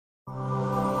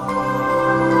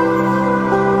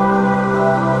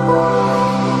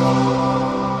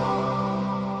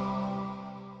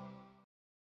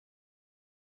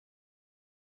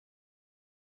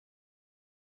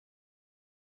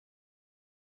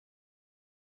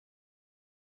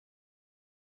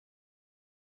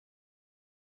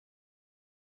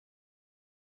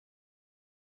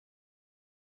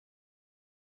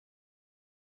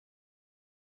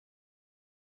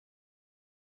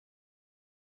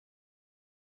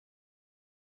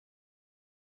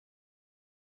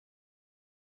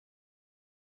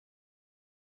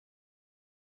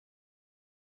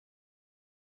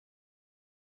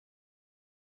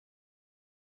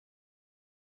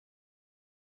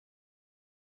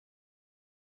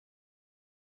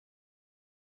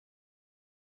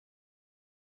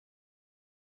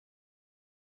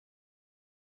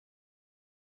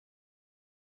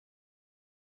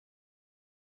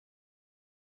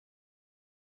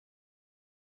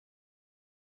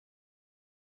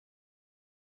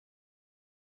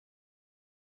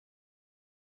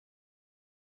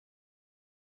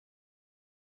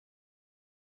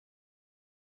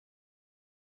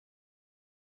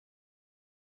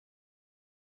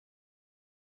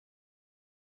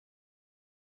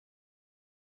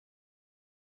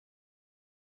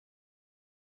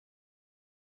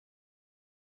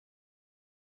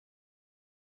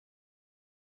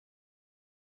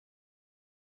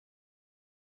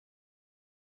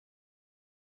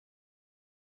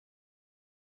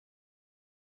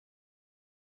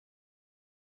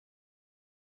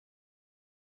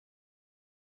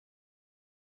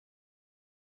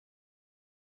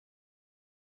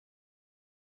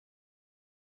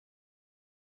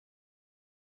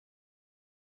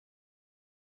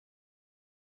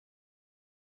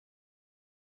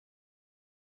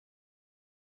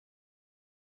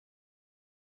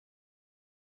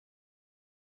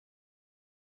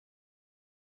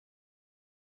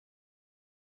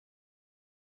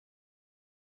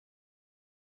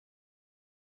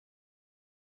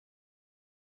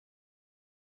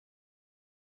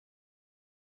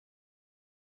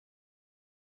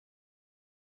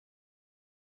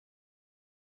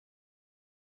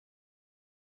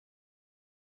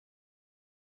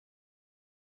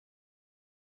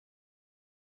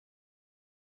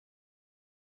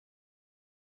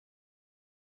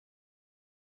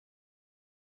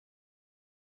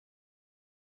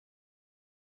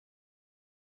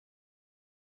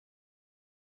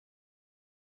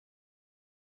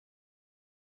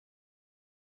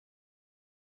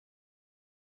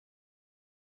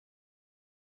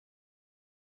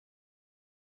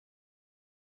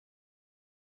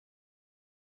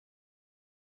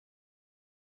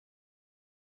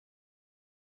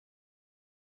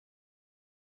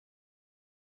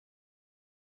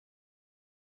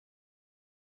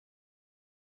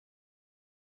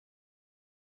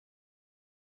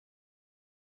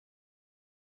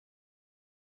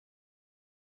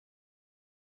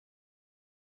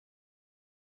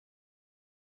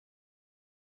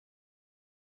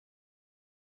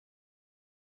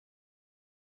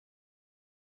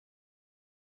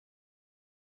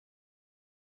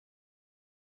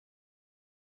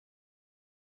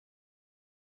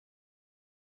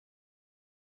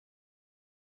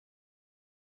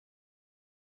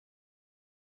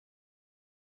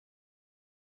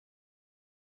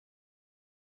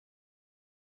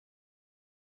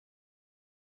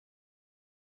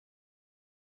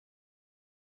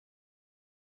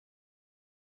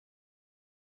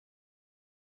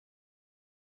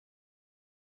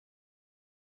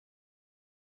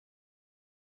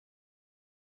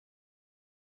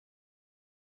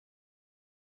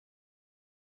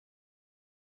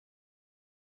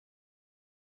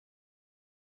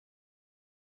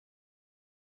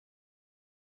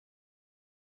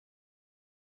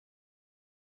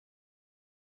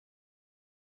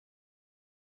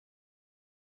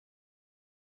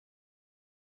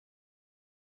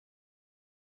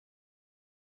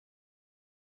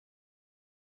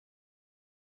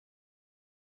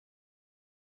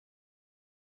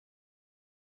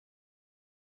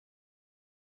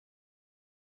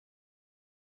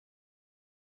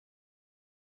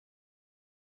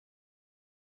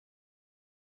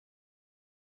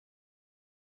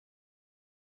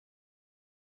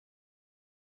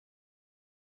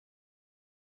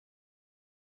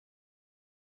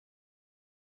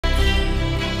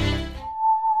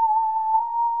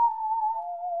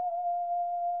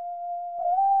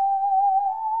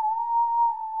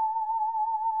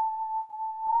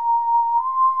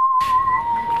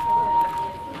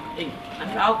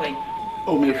How can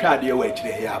oh, me shady away to the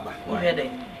Yaba.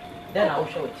 Then I'll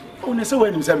show it. Oh, so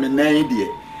when you send me 90,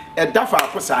 a duffer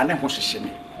for Sana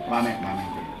Hoshimi. Mamma,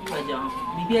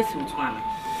 BBS with one.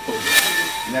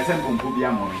 And I sent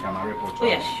Pumpubia Monica, my report. Oh,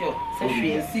 yes, sure. So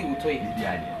she and see what you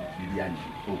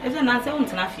as an answer on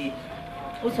Snaffy.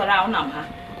 What's around Namha?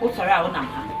 What's around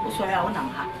Namha? What's around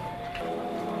Namha?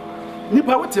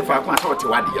 Nipa, what's if I can't talk to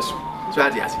what yes? So I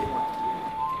just say,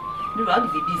 you are the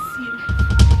BBC.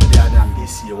 The Adam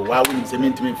this year, why wouldn't they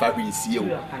mean to me if I will see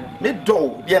you? Let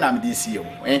go, then I'm this year,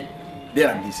 eh? Then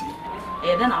I'm this year.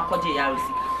 And then I'll call you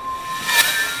Yarisi.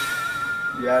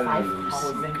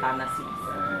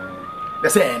 They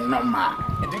say no ma.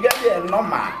 If you get there no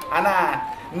ma,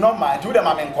 and no ma, do them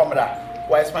in Comra.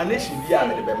 Why explanation be out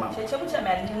of the Bema?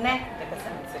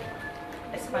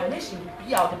 Explanation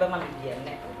be out of the Bema.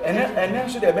 And then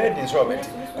should have been this Robert.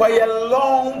 Quite a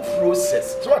long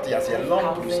process. So what is a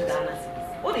long process?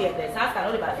 What do you say? I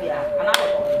can't about here.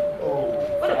 Oh,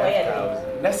 what a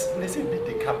let's beat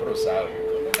the capital side.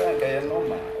 No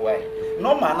ma. Why?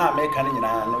 No man, I make any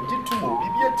no did to move. Be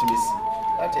a Timis.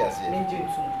 That is it.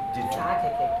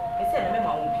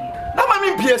 No, I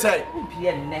mean, PSA.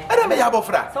 I don't have a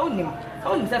frat. So,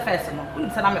 the first one.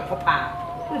 I'm a papa.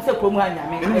 Who's a woman?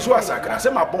 And this was a crass.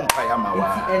 I'm a bomb. I am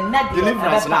a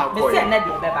deliverance now.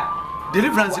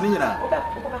 Deliverance in Ina.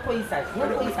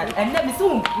 And let me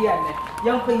soon hear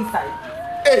young queen side.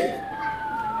 Hey,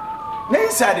 Nay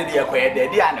side of the acquired, the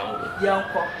Diano. Young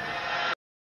cock.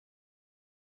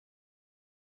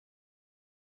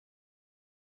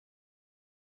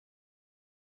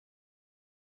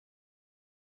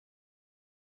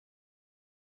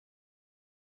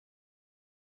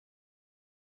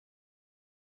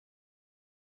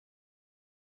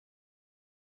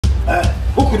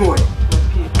 Who could do it?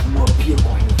 No peer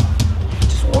coin.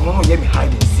 Just one more yet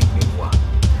hide and seek me for.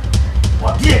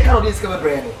 What dear Carol discover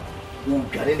brand? Who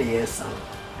got in the air, son?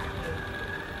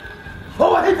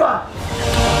 Oh, Eva!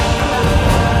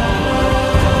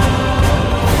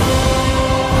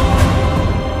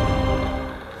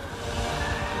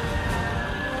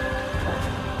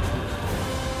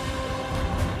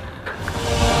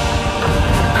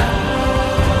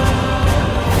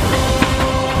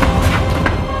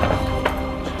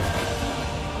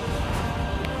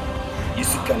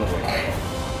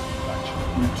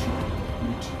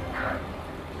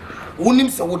 Unim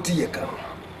sa woti yeka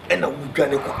and a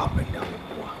wugane ko up and down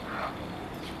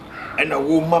and a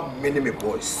woman many me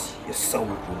boys yes so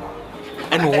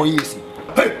and one easy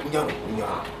hey nyano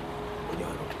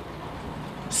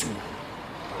so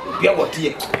be a what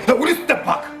here will you step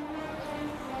back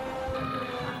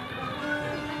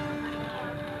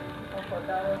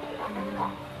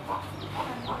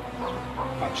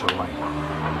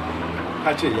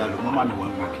Actually, yalo mama me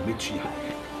wan work me tua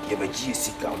ye ba ji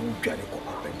sika wugane ko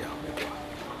up and down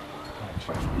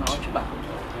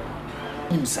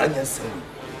Nim Sanyansa.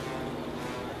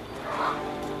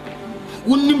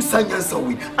 Unim Sanyansa,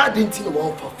 I didn't think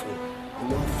one for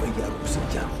 1 years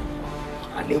ago.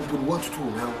 And then put 1 to 2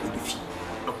 round with the fee.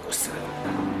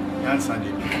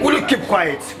 Will you keep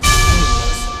quiet?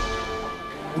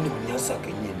 Unim Yasa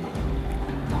can you?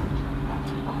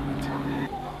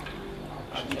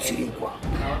 Sitting qua.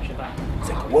 It's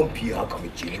like 1 p. How come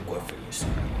it's chilling for you?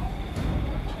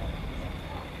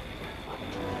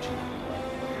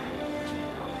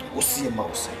 We'll see a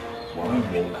mouse. One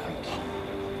good week,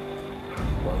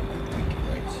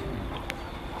 right?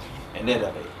 And then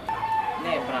that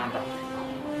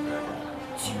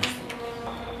Tuesday.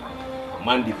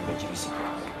 Monday,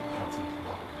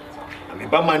 I'm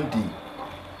a Monday.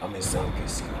 I'm a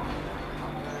Sankis.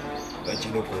 But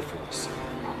you know, go for us.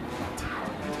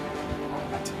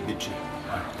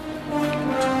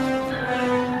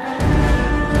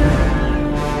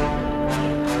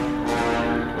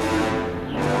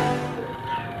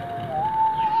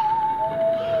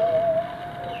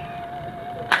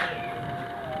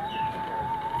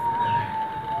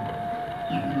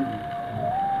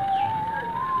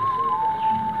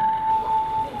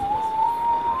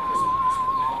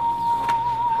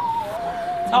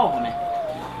 Oh, man.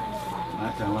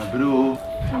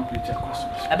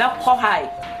 About how high?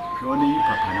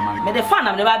 But the fun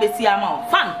of the Baby amount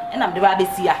fun, and I'm the Baby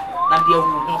Sia. I'm the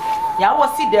old. Ya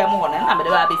was see them on, and I'm the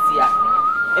Baby Sia.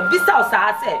 A beast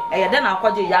outside said, I then I'll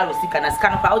call you Yaro sick and a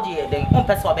scan of Audi, then one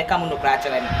person will become no crash.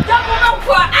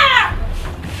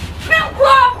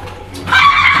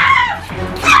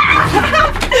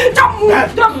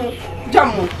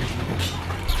 Jump.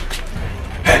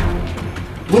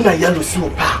 When I yellow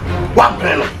super, 1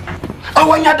 penny. I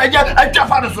want you to get a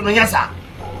Japanese on the yes,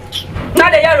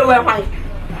 not a yellow one.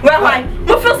 Well, why?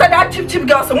 Who feels like that cheap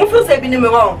girl? So who feels like being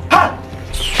wrong? Ha!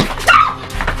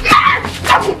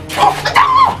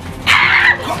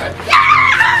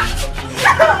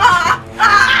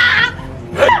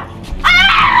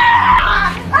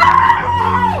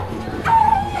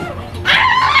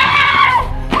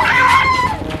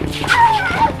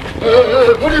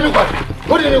 What do you do, boy?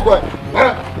 What do you do, boy?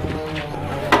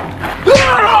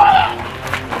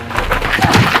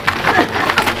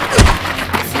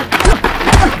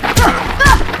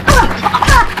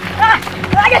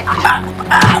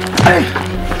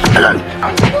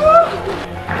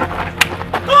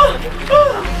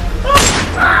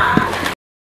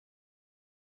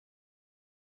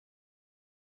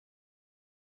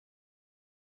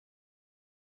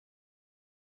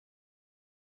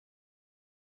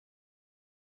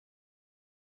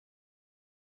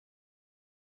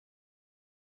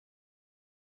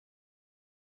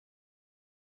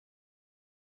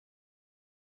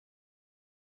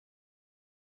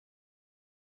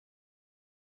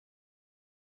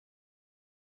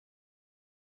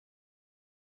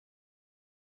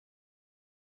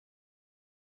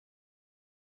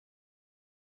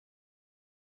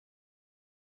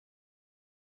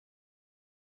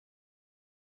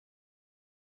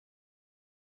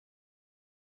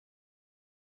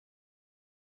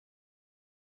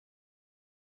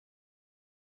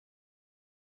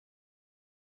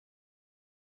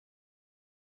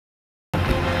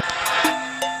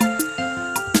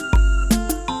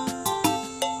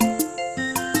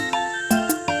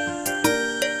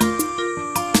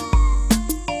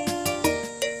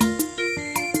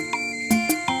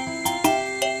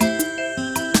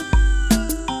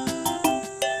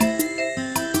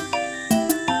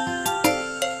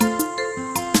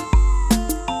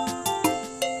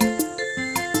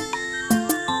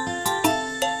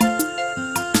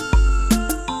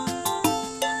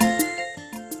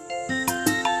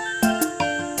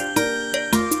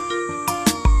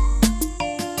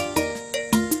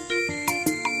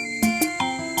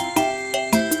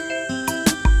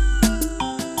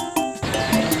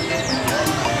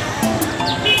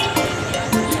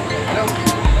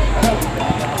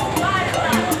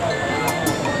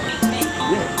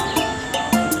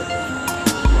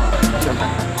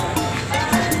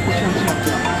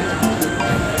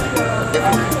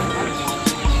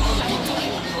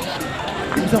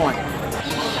 Someone.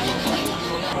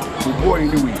 The boy in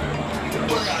the way.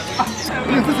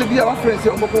 If this is be our friends, hey,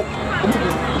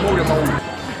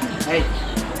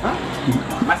 huh?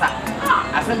 Masa,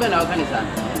 assemble now, can you say?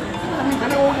 I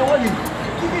know what you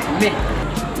me.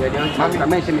 I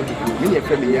mentioned it. Me, a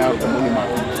family out of money.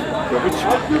 You're rich.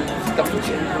 Stop it.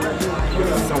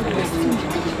 Some destiny.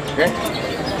 Eh?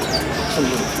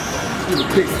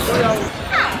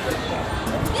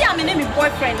 Yeah, my name is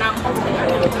boyfriend now.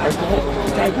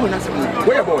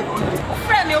 Where your boy?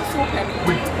 Friend, me also friend.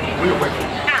 Where your wife?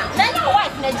 Then your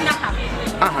wife, Najina.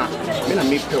 Me na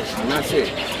make pills. And I say,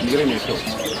 you're in a pill.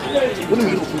 What do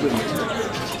you do with me?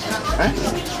 Eh?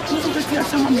 What's the thing?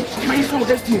 Someone, my son,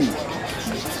 destiny.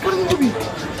 What do you do?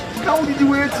 How did you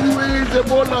wait? You wait the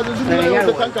ball as a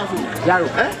Yaro,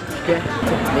 eh? Okay.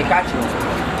 They catch you.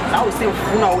 Now we say,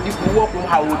 Funa, would you walk from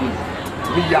how would you?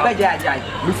 What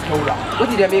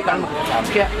did they make? I'm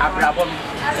scared. Abraham,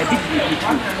 a big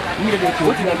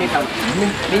what did they make?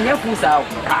 Minya Fusa.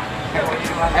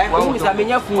 Who is a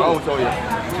Minya Fu?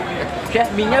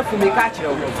 Minya Fu, me catch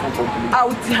you.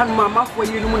 I'll tell Mamma for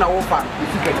you, Muna Opa.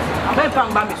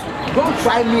 Don't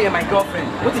try me and my girlfriend.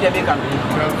 What did they make?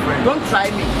 Don't try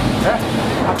me.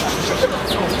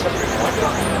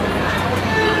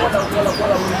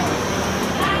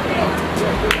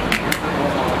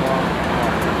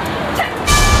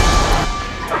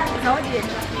 No, dear.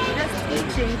 Just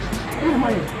teaching.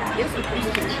 Yes, to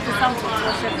some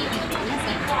worship.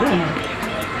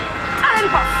 I'm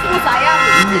confused. I am.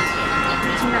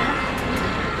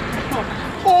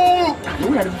 Oh, you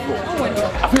had it before.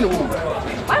 I feel a woman.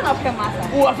 Why not pay master?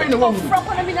 Oh, I feel a woman. From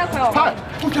one of the Hi,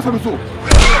 who's your family?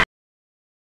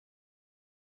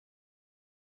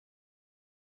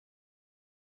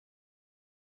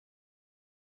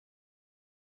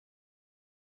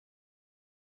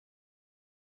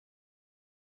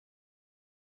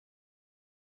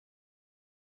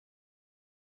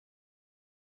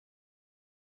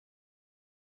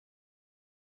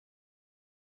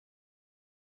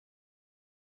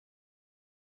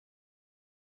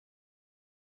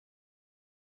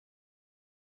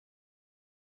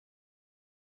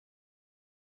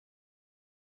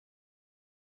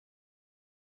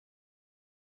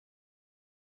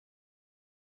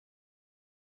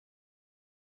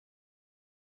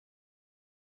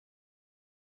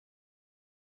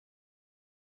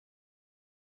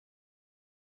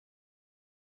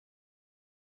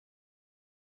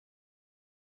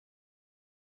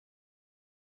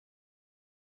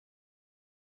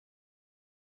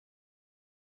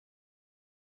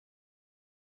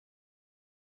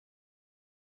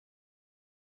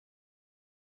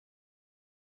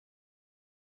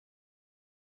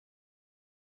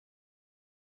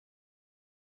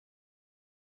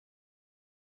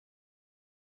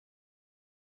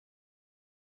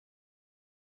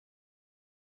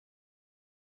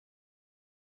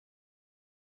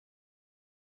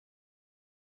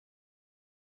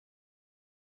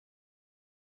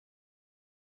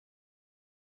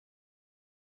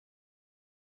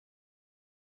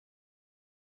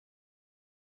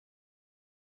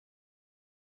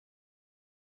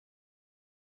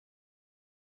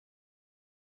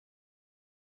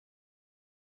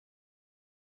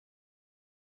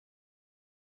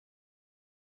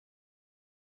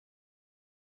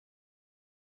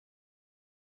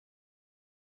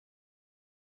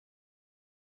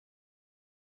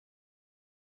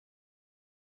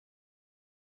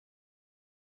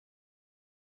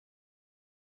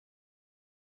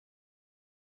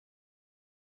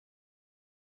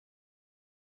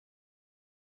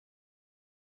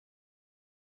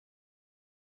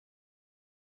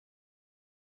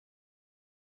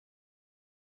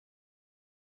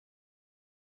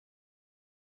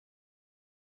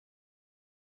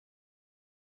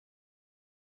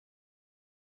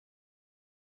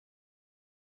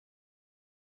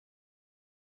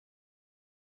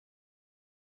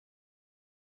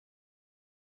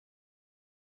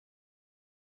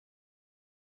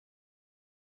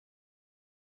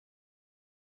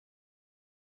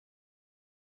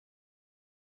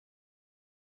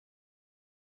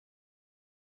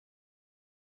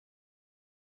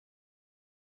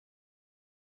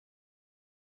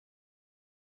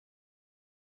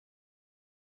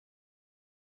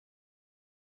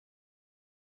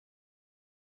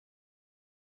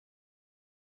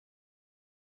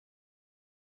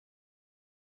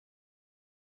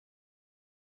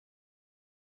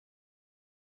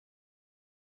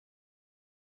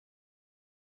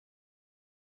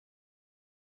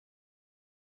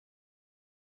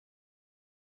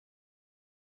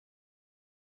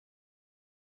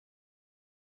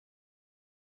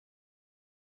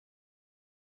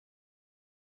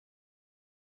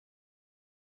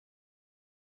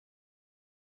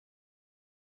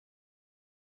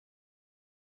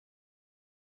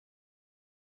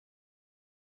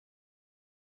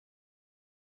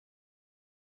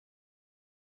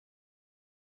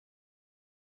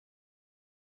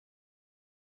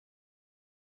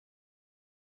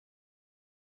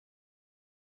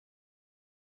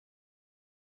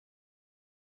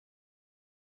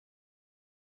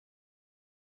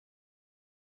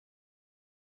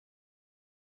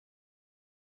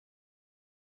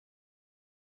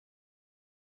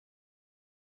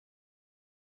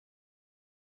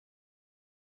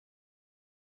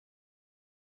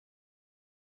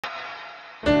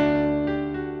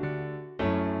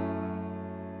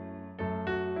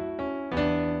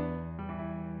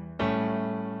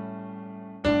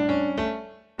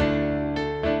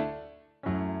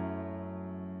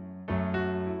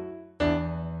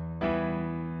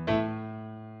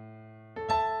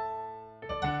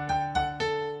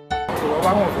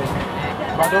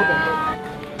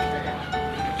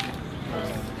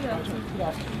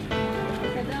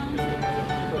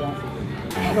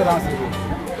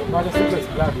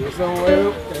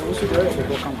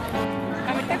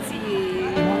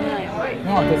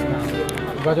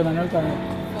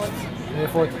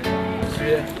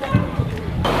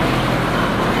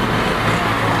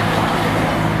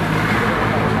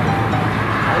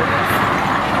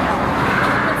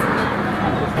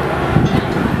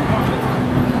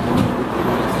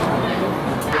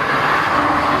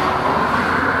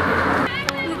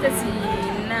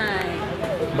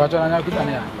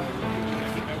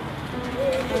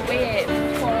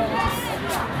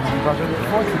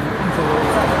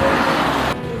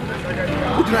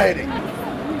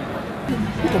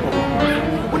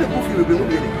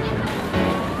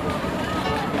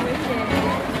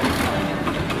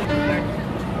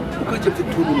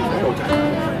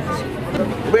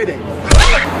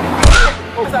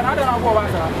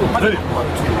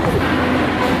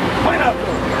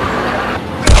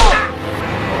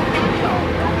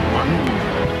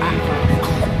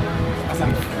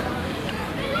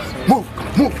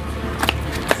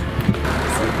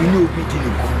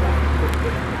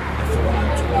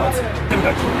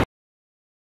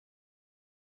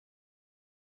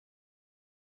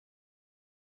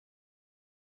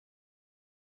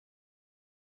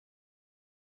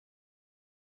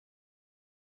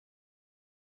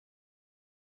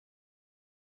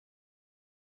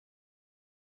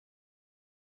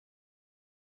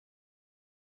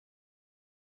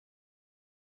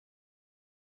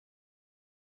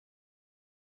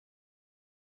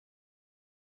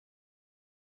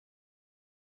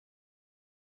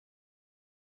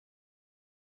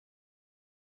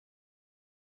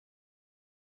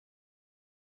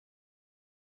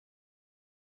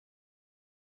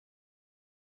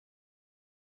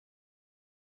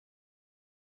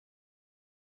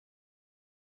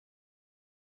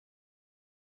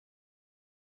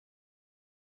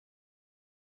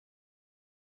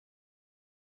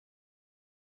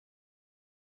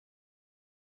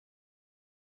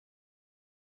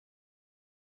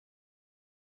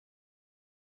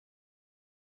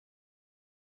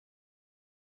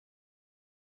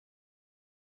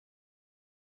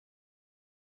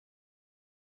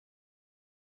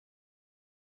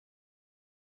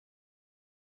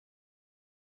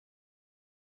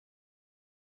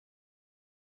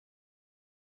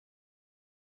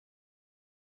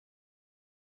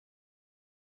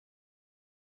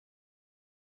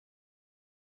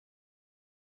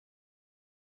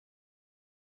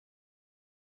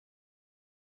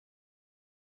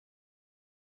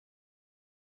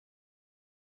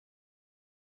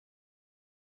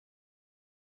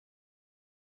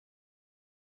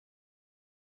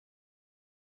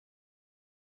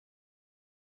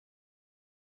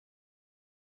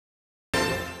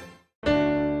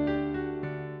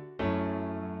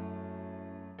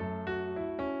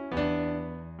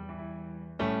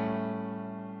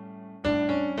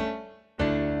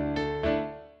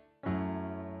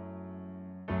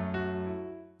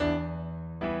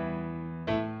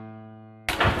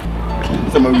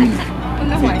 Some arena.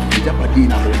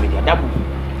 Japadina, double.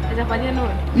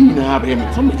 Japadina, Nina, have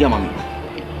him, some German.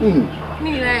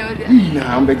 Nina,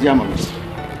 I'm the German. A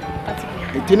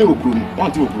tennis room,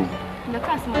 one to a room. The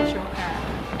customer show.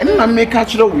 And I may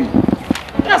catch the wheel.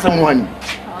 That's someone.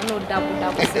 Oh, no, double.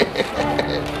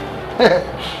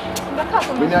 The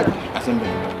customer assembly.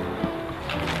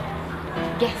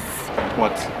 Guess.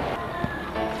 What?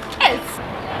 Yes.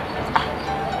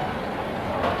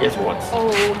 Guess what?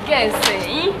 Oh, guess,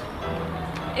 eh?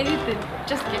 Anything.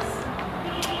 Just guess.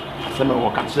 Someone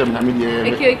will catch them. I mean,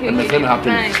 okay. And the same happens.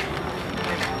 Nice.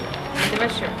 The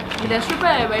shoe. The super.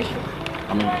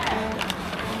 I mean,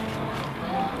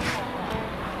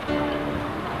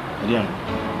 again.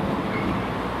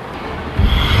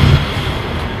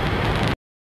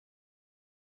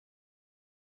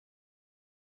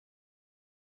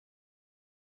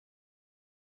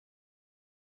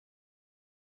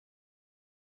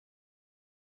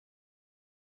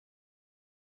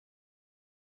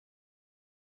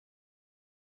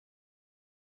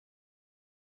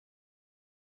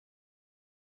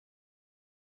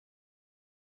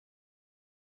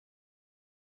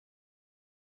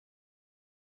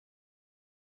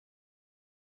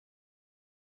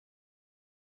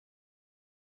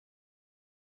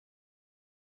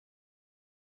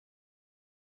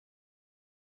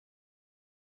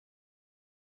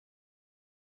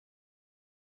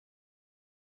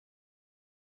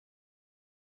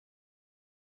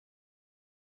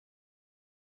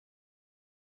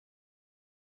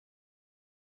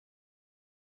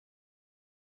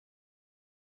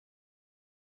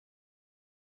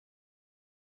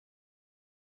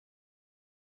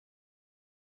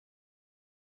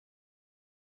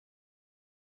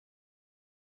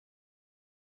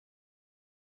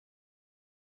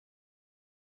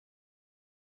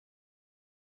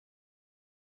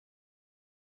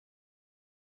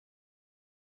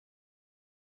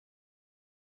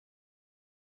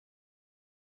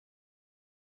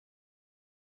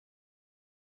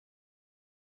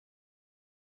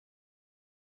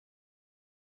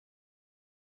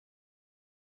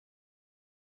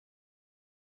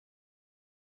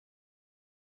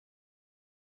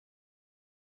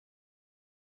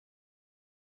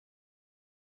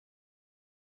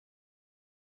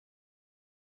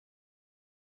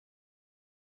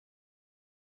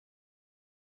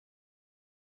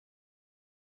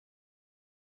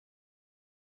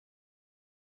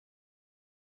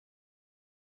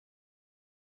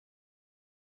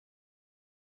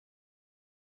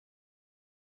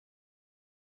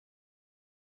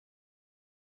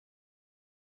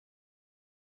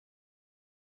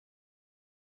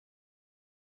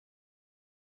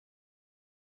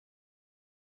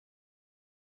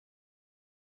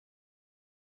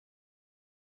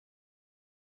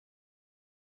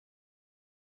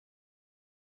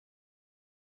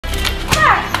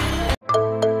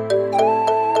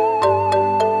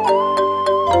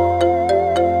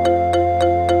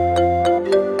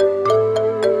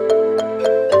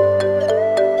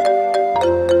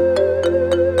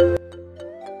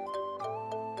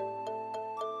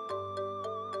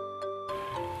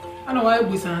 I know why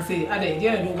we say, I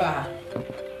didn't do that.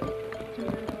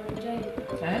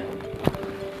 Eh?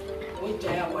 What I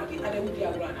don't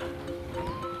get around.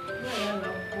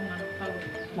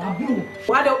 Blue.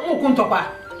 Why the old Kuntopa?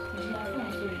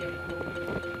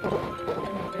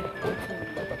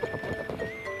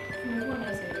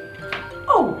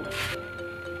 Oh,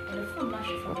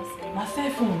 my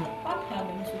cell phone.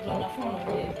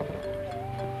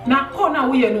 Now, oh, now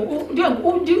we are no, dear,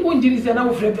 oh, dear, is an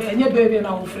old friend, and your baby and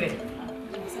our friend.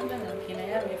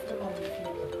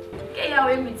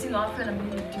 I will meet you often a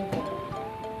minute.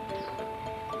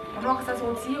 I'm not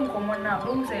going to see you come on now,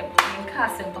 don't say, and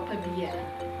cast and papa be here.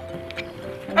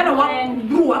 I don't want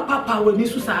you a papa with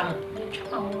Miss Susan. I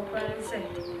will say,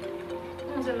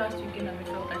 when's the last weekend I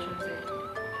felt I should say?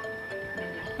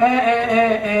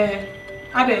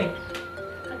 Are they?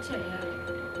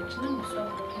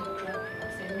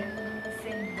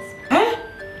 Eh?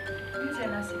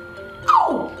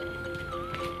 Oh!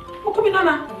 What come in,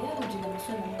 Nana?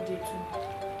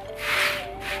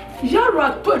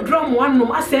 Yara to drum one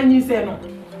no, I send you say no.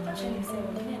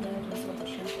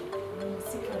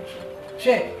 She,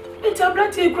 it's a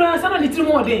blood take grass and a little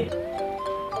more day.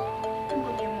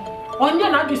 On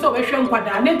your not be so a shrimp,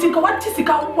 and then think what is a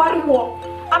war war.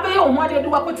 I bet your mother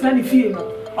do a put any fear,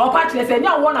 or partly say,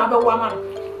 no one other woman.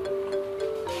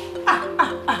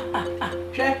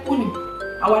 She, I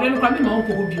want to come in my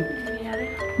uncle hope you.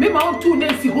 Me, my own 2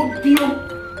 days, hope you.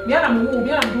 Near I'm moving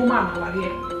and do mamma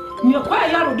here. You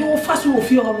quite a do fast will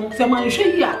feel some man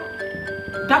share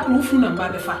that roof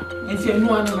number the fact and say no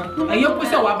one. And you push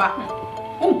a wabba.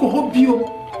 Uncle hope you.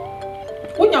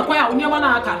 When you're quiet, near one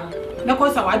Akan. No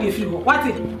cause I do feel. What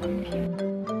it?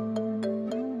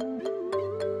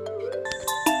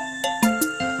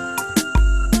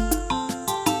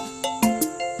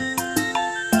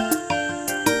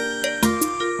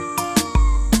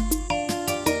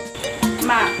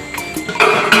 Ma.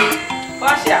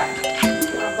 What's ya?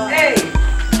 Hey,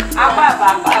 Papa.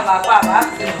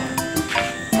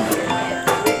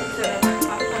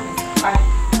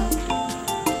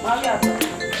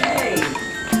 Hey,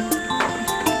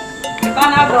 you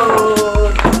gonna go?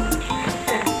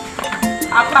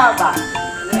 Papa.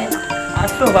 I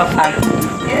saw Papa.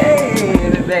 Hey,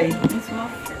 baby.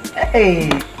 Hey.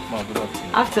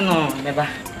 Afternoon, never.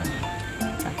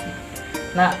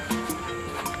 Now,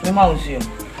 the mouse you.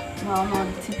 Mama,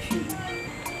 teach you.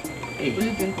 Will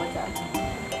you drink water?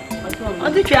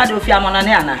 What did you do if you are on an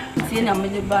Anna? See, I'm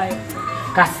in the buy.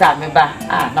 Cassa, me ba.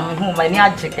 Ah, I'm home by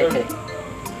near chicken.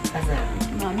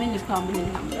 Mammy, family.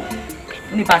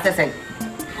 Ni passa say.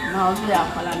 Now, they are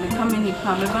coming in,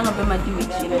 I'm going to be my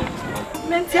duty.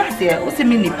 Mentiasia, what's a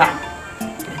mini pa?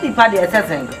 Nipa the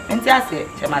assassin. Mentiasia,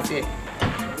 Chamasi.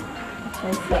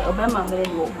 Obama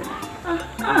very well.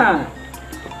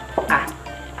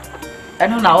 I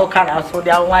don't know how can I so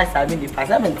their wives are mini pass.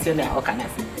 I haven't seen how can I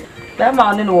say. That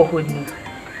man in the wood.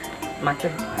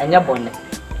 Matter and your bonnet.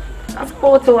 I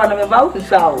suppose to one of about to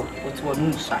show what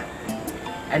one shine.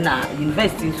 And now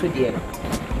invest in Sweden.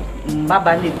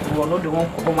 Baba live to another one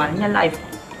come on your life.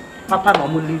 Papa no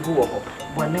will leave you.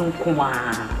 But no come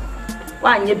on.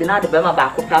 Why you been out the Bema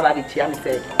back of Pava and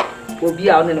said, will be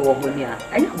out in the wood here.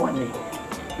 And you want me.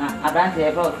 Now, I don't say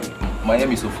about it. My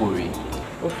name is Ofori.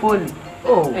 Ofori.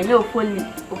 Oh, I know Ofori.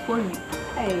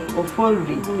 Hey,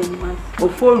 Ofori.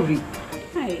 Ofori.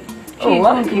 Hey. Oh,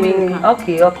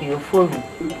 okay, Ofori.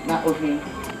 Now, okay.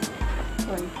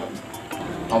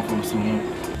 I'm from Sumu.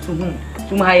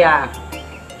 Sumaya.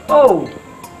 Oh,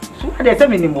 Suma there's a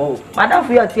minimum. Madam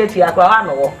for your theatre, I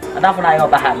know. Madam for your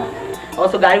Bahama.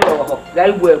 Also, Gary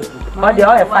Webb. But they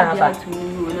are fine.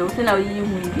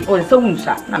 Oh, so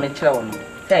shot. I'm a child.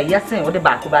 Say, yes, sir, what the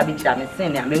back of Baby Jam is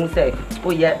saying, and then say,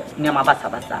 oh, yeah, near my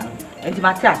Basabasan. And to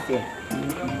my task,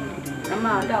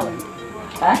 I'm down.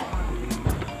 Eh?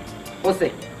 What's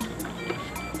it?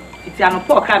 It's a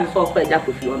poor kind of software that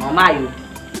with you, no, my you.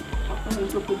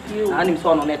 I'm so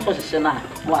on a position now,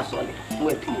 more solid.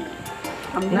 Wait,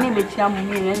 I'm going to tell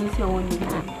me, and you only.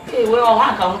 Hey, well,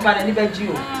 I can't find any bed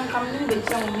you. Come to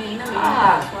tell me.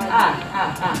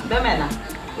 Bemena,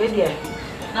 wait here.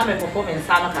 Now my performance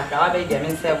sound like I made them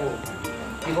in several.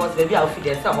 Because maybe I'll feed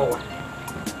them someone.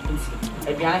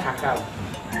 A piano cacao.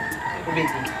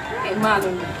 A man,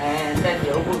 and then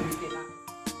you'll go.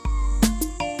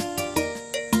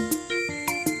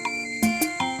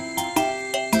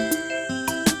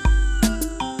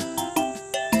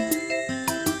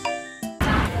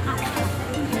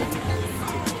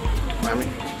 Mommy,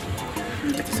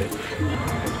 what is it?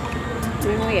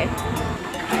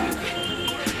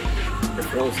 The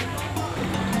frozen.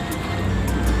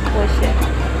 What's it?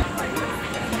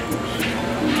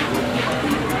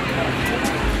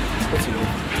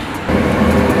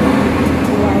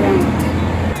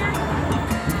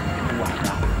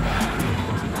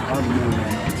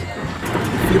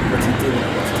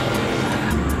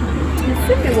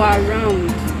 they were around.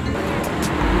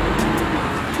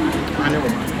 I know.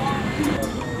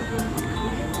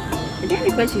 Are there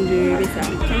any questions you raise?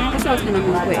 Can I ask you something?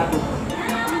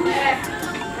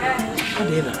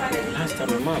 Last time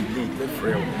my mom bleed the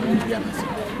frail.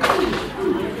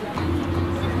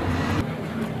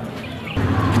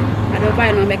 I don't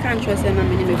buy no, I can't trust them.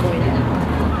 I'm in the boy.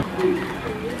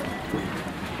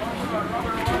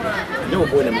 No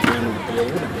boy, I'm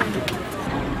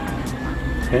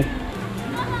eh?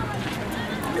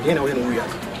 Again, I went we are.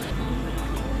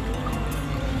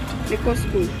 Because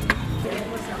school.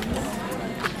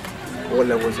 What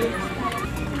level was it?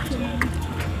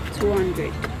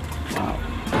 200. Wow.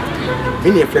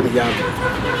 Many a family young.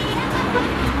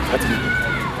 That's me.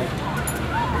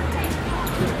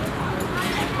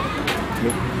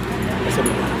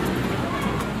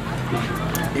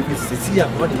 If it's Cecilia,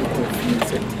 what do you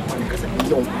confuse it? Because I'm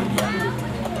young.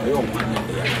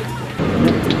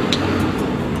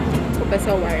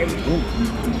 Professor worry me.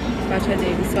 But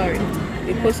I'm sorry.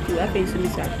 Because school, I think to me,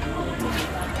 sir.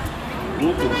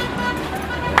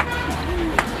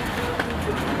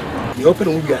 The open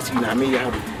will be asking, I may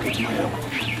have put my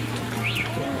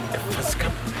first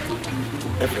cup.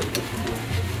 But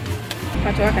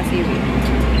what can I say?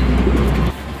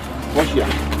 What's here?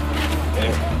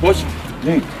 What's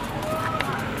name?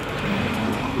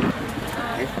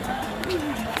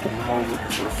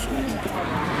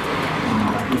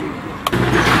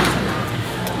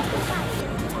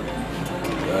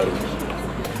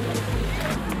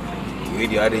 You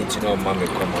didn't know Mamma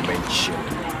come and mention.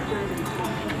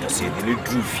 I said, the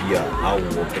little fear, I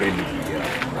will bring you.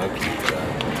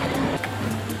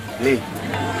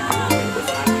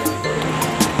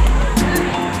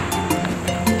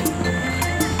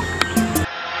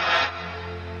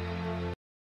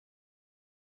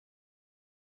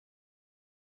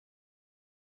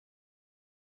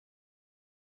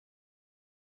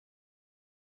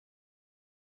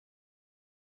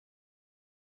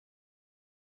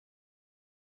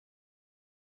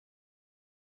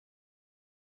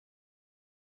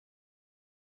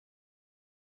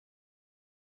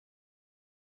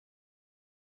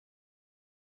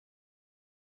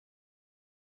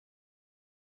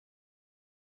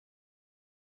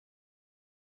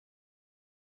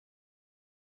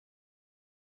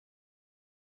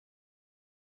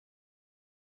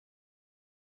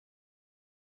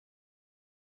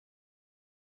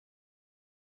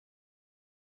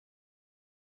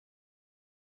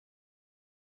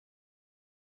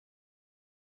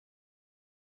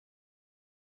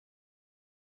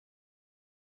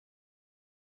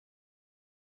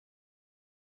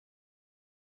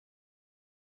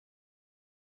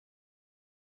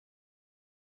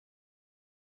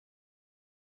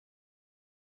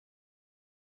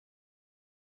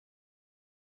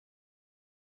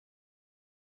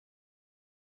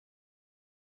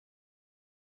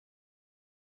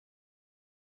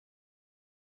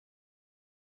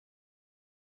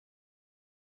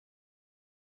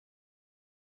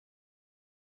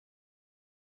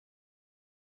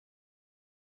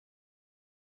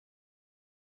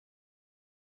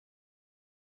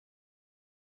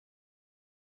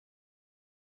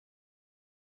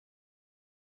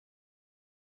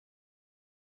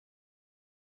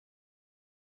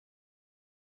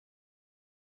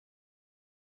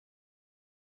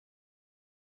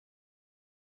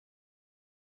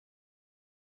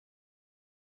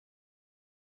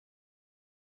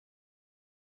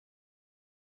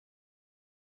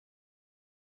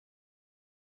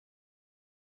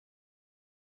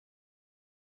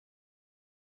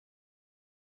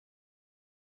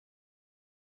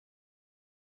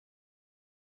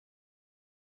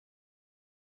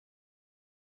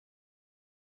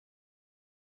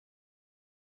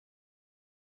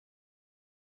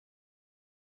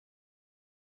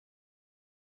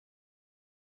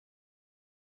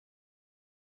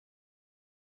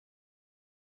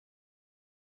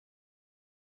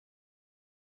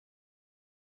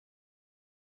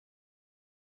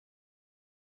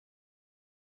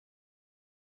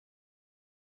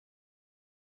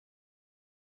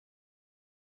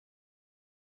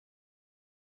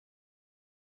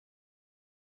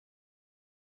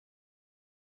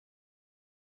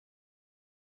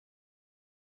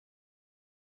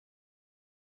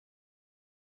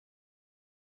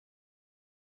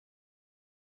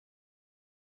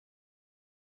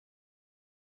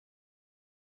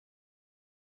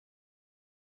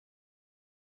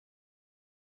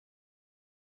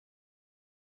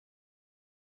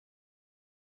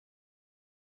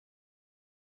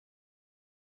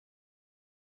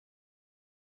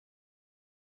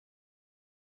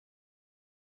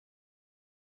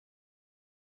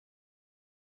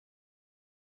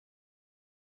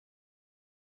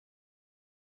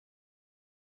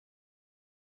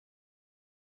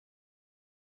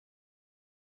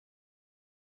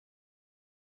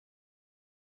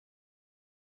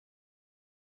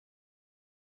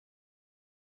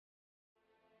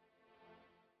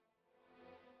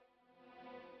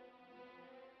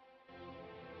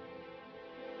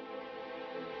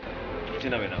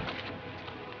 tina me now.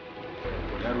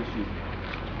 Yarusu.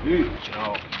 Hey,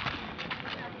 Ciao.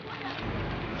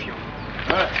 Fio.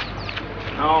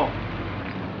 Now.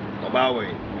 Obawe,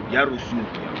 Yarusu.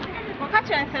 Catch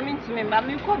you and send to me, but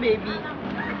me call baby.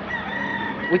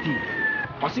 wait.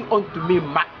 What's it on to me,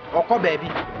 ma? Oko baby.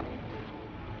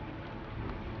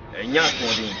 Enya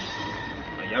swodin.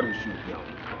 Yarusu.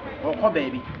 Oko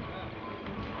baby.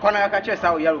 Kona catch us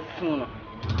out Yarusu.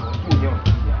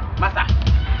 Masa.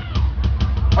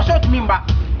 What's it to me, ma?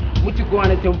 What you go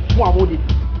on and tell me?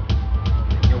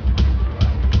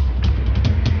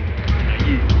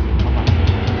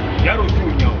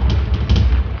 Yarusu nyao.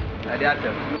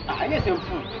 I need some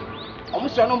food.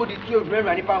 Almost nobody killed very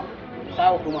many pounds.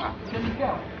 Sao Kuma. What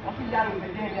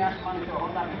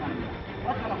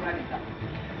kind of man is that?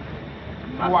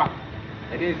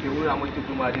 It is the way I'm going to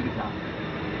come out of this house.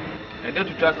 And then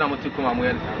to trust them to come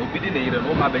away, will be the year and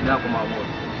all my bed.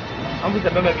 I'm with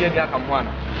the member of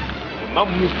Yakamuana.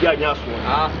 Mamma Yasu.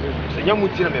 Ah, so young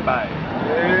would see me by.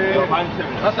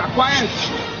 That's a quiet.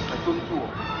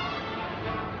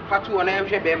 Fatu and I am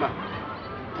Bema.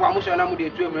 Promotion I'm with the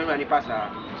 2 million passa.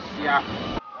 Yeah.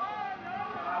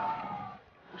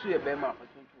 See a Bema for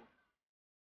 22.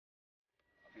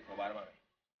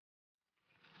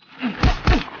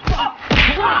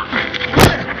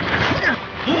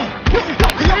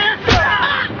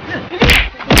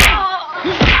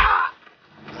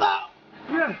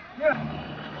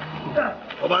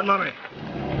 Oban mame.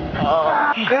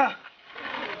 Yeah.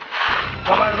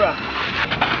 Oban bra.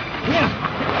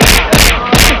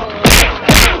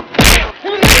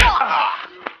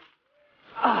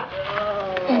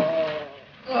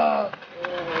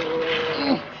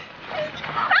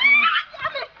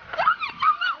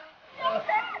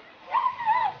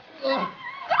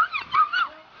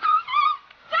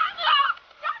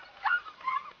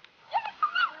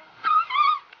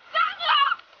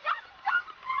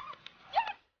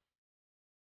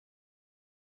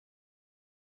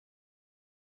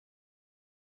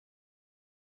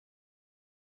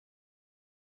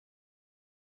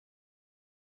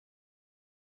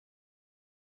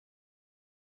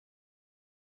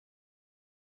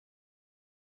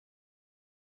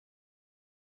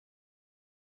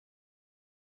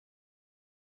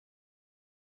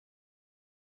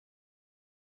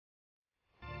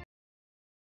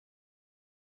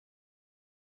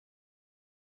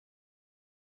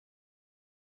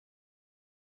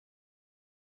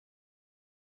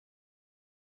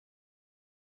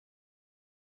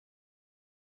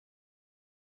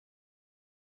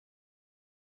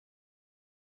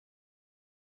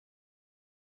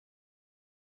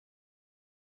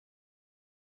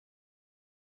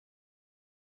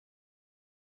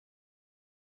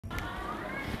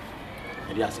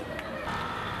 Eliasem.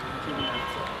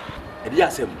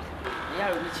 Eliasem.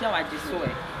 Yeah, we share what you saw.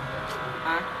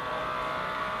 Ah.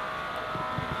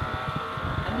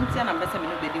 I don't see an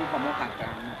ambassador bedding for more kakra.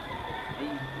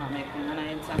 Mamma, I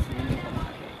am something for more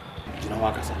kakra. You know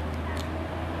what I said?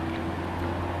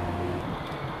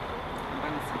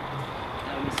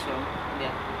 I'm sure.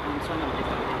 Yeah, I'm son of the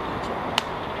family.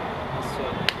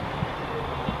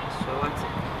 So what?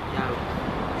 Yeah,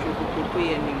 she could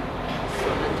pay any. So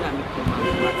na jami ko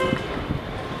mama.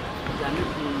 Jami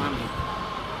ko mama.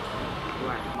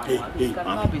 Hey,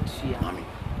 mommy.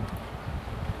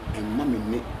 And mommy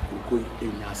make go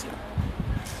in yasa.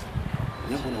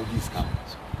 Never know this come.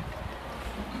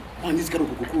 One this girl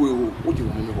kuku what you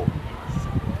want me go.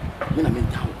 Me na me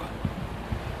tawka.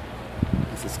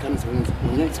 This is kind of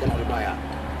when you can buy a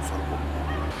so.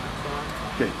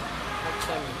 Okay.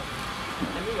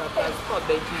 I mean, what I thought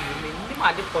that you mean, you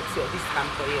might have this time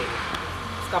for you.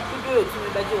 Kapudo to me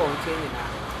that you want to know.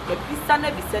 The Pisana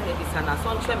Bissana Bissana,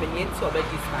 son chairman, yet so bad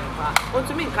this time. Want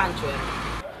to mean country.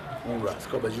 Ura,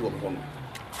 scrub you on.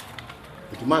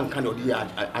 If man cannot be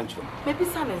answer. Maybe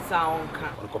son and sound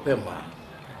on Copemba.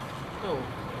 No,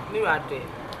 Mirade,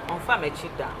 on family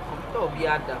cheetah, on Toby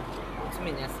Adam, to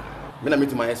me, yes. When I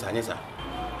meet my son, yes, sir.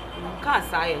 Can't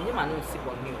say, and you man will see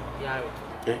on you, Yaro.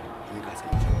 Eh, you can't say.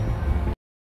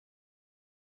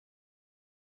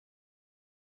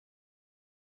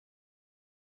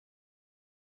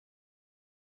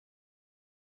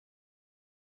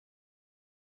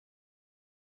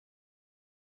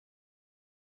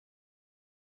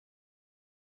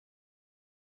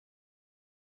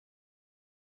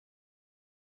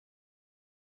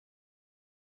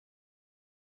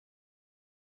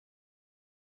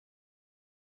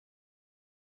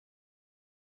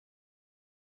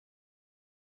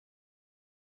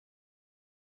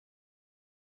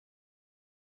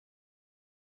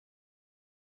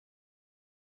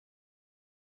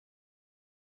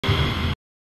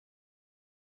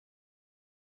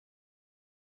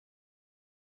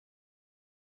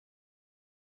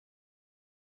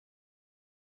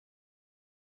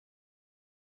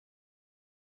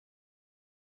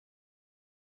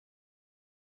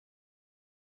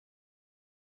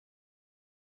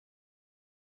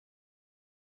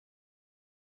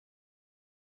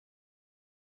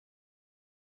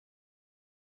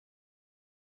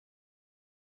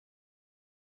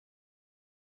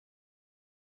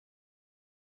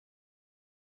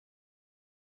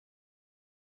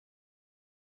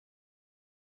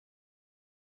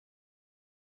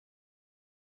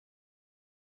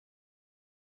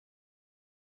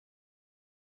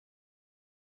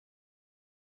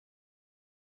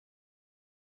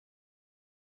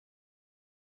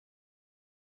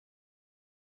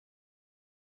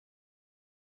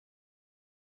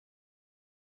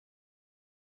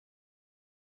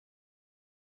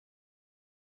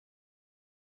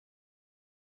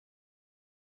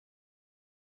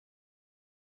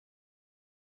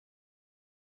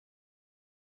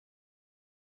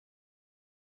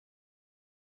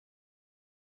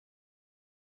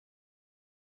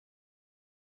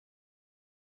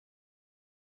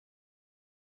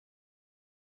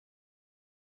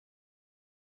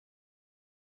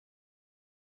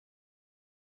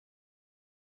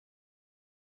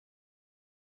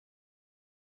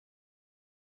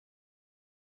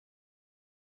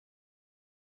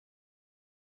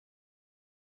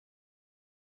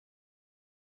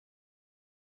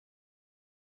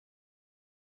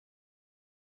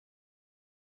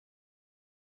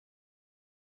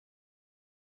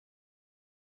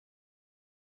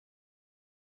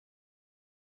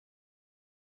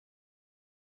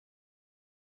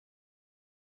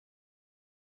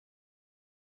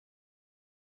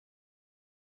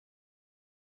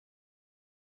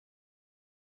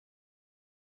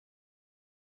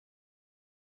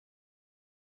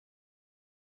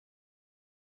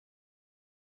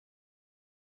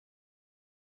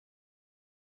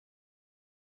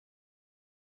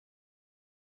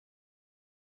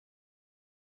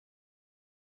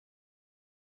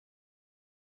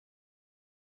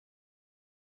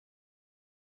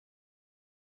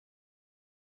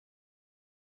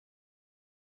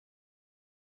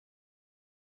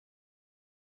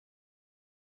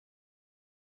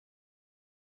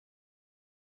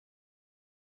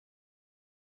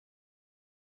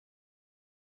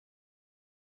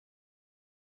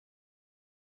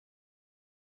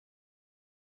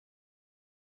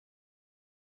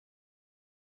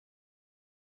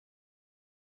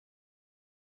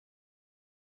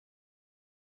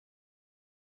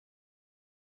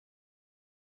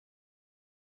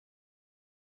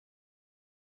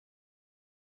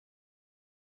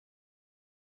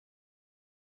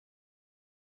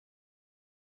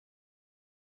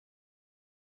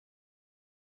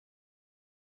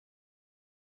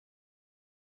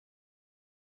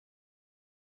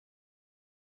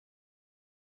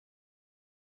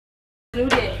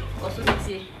 Rude, or so to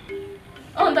say.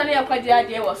 Oh, Danny, I quite the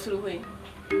idea was through way.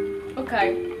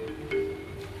 Okay.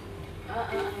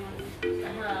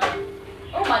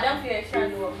 Oh, Madame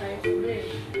Fieshan will find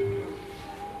today.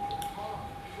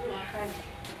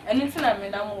 Anything I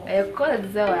made, I call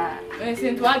it Zoa. I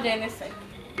sent to our Jenison.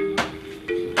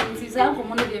 Mrs. Uncle,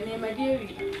 one of your name, my dear.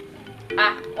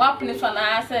 Ah, what place when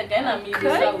I said, then I'm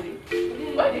sorry.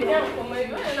 What did you come?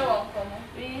 You know,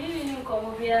 we didn't come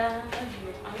over here.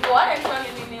 Why am I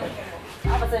living in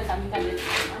I was saying something.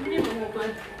 I'm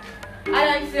going I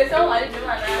like to say so. I didn't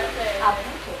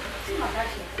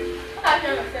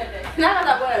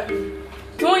know.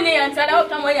 Tony and said out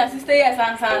my sister, yes,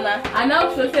 Ansana. I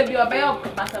now should say you are very up,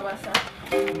 Bassa.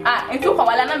 Ah, it took a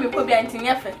while and I could be anti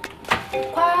effort.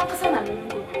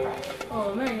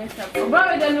 Oh, very nice.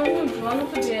 Rather than a wound, one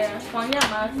to be for your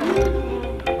master.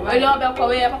 I love a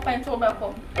away up and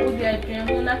tobacco. Would be a dream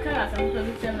in a class and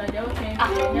position like the okay.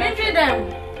 Maybe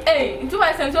them. Eh, into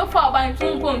I sent so far by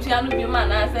 2 points, you be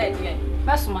man, I said, yeah.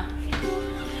 Basma.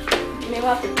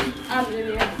 Never, I'm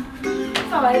really.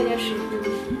 How I let you.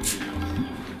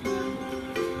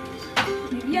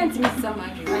 You can't miss some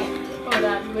money, right? Oh,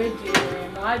 that's great.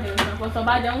 No, I didn't. But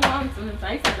somebody don't want to.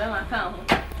 I said, I can't.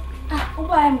 Ah, oh,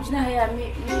 I'm just here.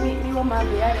 Me, want my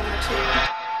beard and my chair.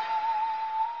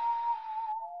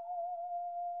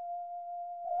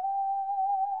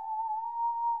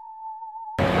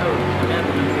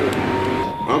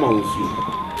 Mama will see.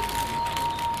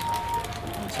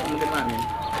 Some of the money.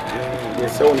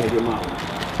 Yes, so many mama.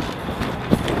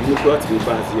 You got to be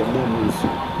fast, your mom will see.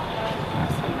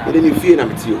 I didn't fear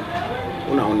them to you.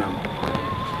 Una.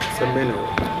 Some men are.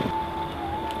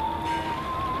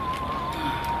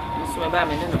 So,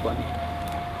 I'm in the one.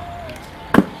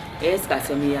 Yes,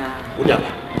 Casamia.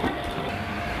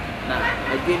 Now,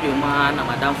 I gave you man,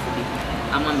 Madame Fubi.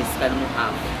 I'm a Miss Cannon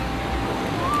half.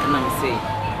 And I'm saying,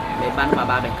 me ban my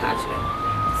baby catch her.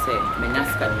 Say, me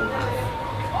naska no half.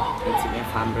 It's me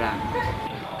fan brand.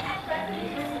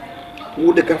 Who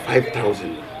the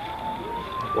 5,000?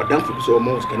 What done for so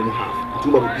almost can you have?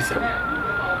 2 baby pieces.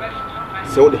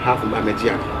 So the half of my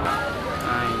median.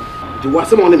 Do what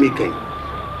someone making?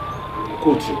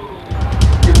 Coach you.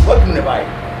 It's what in the buy.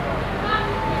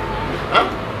 Huh?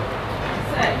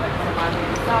 Say,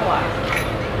 sour.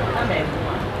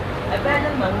 I bet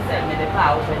them said me the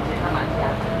power when you come at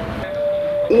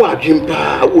who are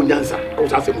Jimpa, who answer, I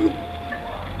was asking you.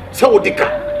 So, Dicka.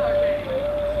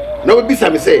 Now, be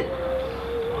some say.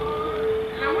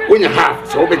 When you have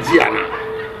so be Giana.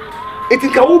 It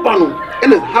is Kaubano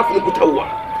and half Nukutawa,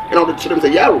 and all the children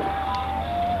say Yarrow.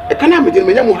 A calamity in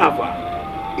Mayamu Hava.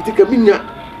 It is a minya,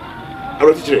 a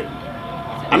rotisserie.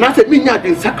 And I said, Minya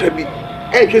in Sacrabi,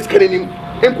 and his canning,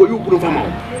 and for you, Gruvamo.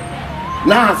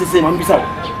 Now, I say, Mambisa.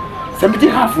 Somebody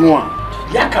half one.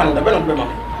 Yakan, the better woman.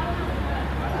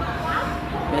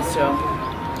 Monsieur,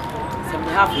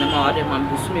 somebody half an hour, the man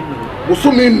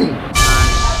Busuminu.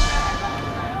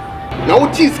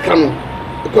 Now, cheese canoe,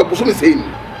 the purpose of saying,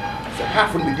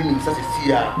 half from the beginning, such a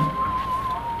seer.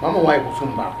 Mamma, why was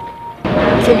some back?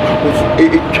 Some was a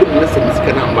tremendous Miss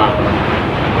Canamba.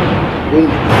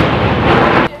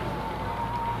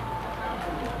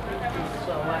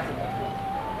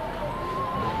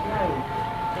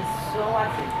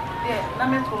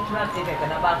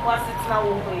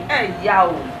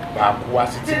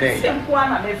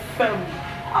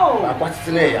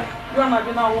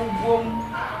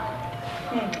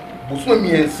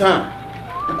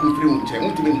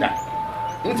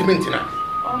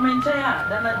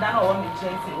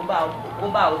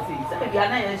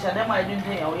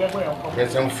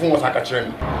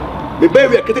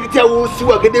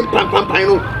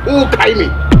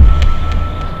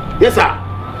 Yes, sir.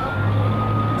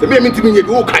 The mere minute you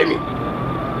go, Kaimi.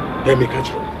 Let me catch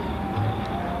you.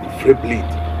 The free bleed.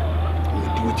 You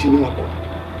do it in your body.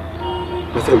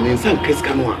 But I mean, some case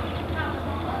come on.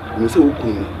 You say,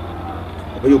 Ukun,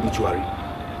 obey obituary.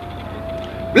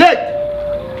 Blade!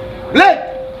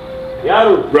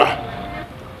 Yaru, brah.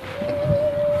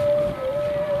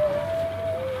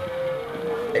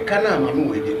 A canna, Mamma,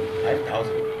 waiting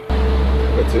 5,000.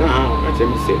 But now, I tell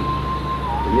you, say,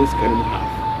 the news can have.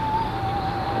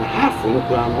 Half from the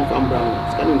ground of Brown,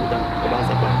 scanning down about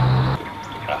Sapa.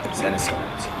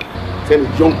 Send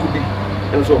John could be,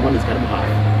 and so one is kind of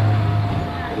high.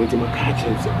 I went to my catch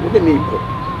and said, what the neighbor?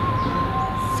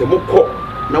 Semoko,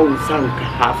 now we sank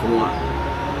half one.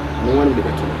 No one will be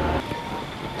better.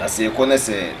 That's a corner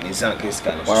say, Nissan case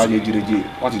can. What do you do?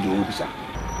 What do you do, sir?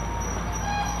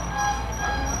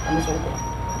 I'm so good.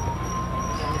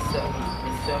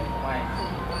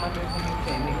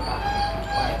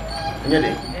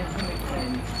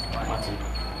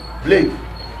 blade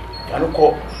ano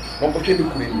ko no ko twedi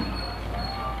kure ni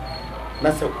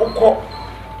na se ukọ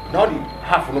na di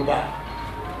half no ba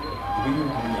bi yu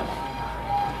ni ya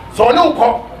so no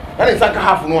ukọ na ni saka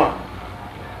half no a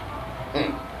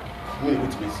me go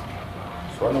to base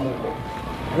so no ukọ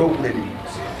no kure ni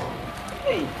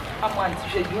hey amwan ti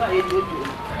hwe ju aye do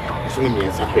so mi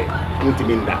en sape nti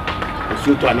mi nda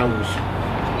so to ana wusu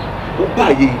o ba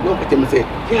yi no ka tem say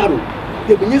yaro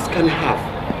de bi scan half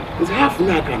is half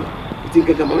na kan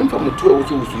tinka kama mfa mutuwa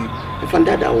wusu mfa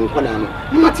ndada won kwala no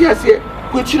mati ase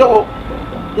ko chira ho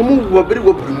mu wo bere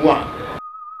wo bere mu a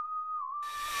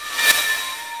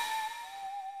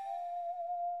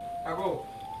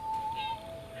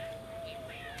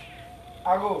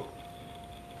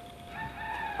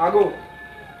ago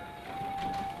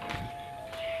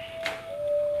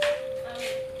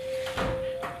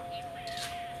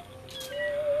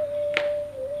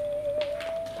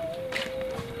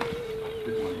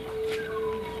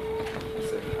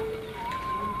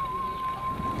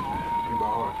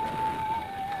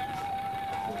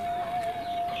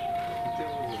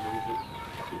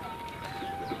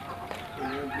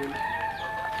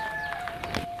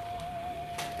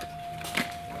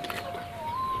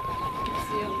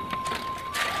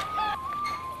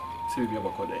See you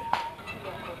about there.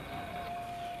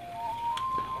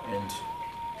 And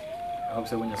I hope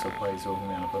so when you're surprised over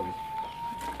me, I'm probably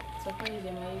surprised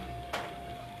am I?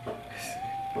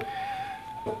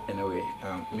 Anyway,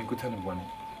 me go tell one.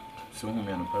 So when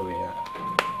I'm probably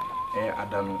I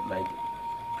done like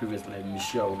previously like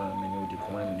Michelle and many the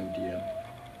command new DM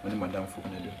when Madame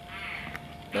Fugnedo.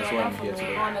 That's why I'm here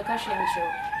today. On the cash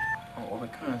show. Oh, I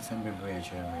can't send me very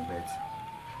Jeremy, but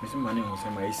Mr. Manning was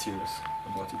serious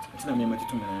about it. It's not me, my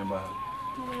 2 minutes about it.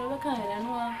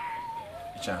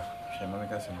 Cha, she may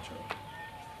make us some trouble.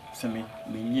 Send me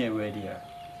near ready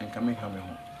and come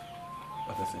home.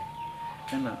 What I say,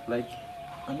 and like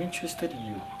I'm interested in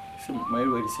you. So my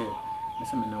already said,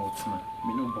 Miss me know what's my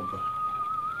me no bobber.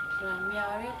 Me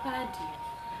are a party.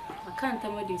 I can't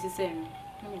tell what this is saying.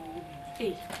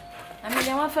 Hey, I mean,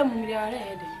 I want family are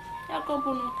ahead. I come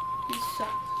on.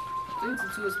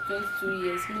 22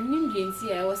 years.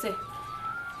 I was a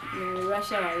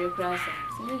Russia or Ukraine.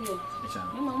 So,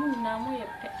 Mamma,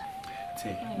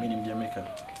 say, meaning Jamaica.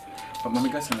 But Mamma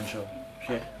Gasson show.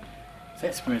 Here, the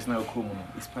experience now common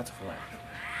is part of life.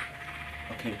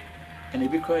 Okay, and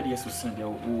if you cried, yes, to send your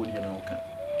wood, you know, can.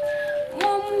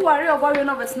 Mom, worry about your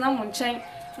novice now on chain.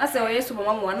 I say, yes,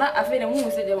 Mamma, not afraid of who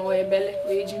said they were belly,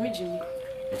 where Jimmy.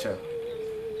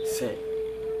 Say,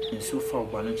 in so far,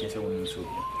 one and chase a woman so.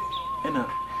 And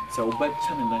so bad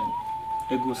channel line,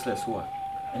 a ghost less war,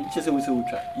 and just a whistle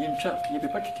trap, yin trap, ye be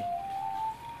packing.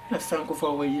 Let's thank for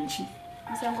away in cheap.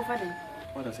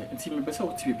 What I say, and see me best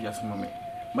out to be as mammy.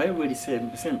 My already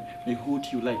said the same, may hold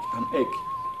you like an egg.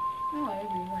 No,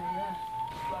 everyone, yeah.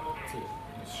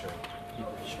 Sure, you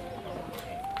be sure.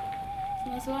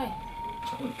 That's why.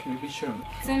 Can you be sure?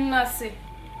 Send Lassie.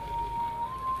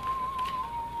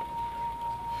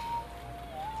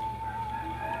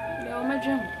 You're my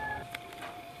dream.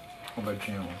 About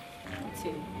you.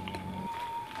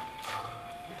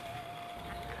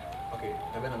 Okay,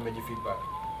 I'm gonna make you feedback.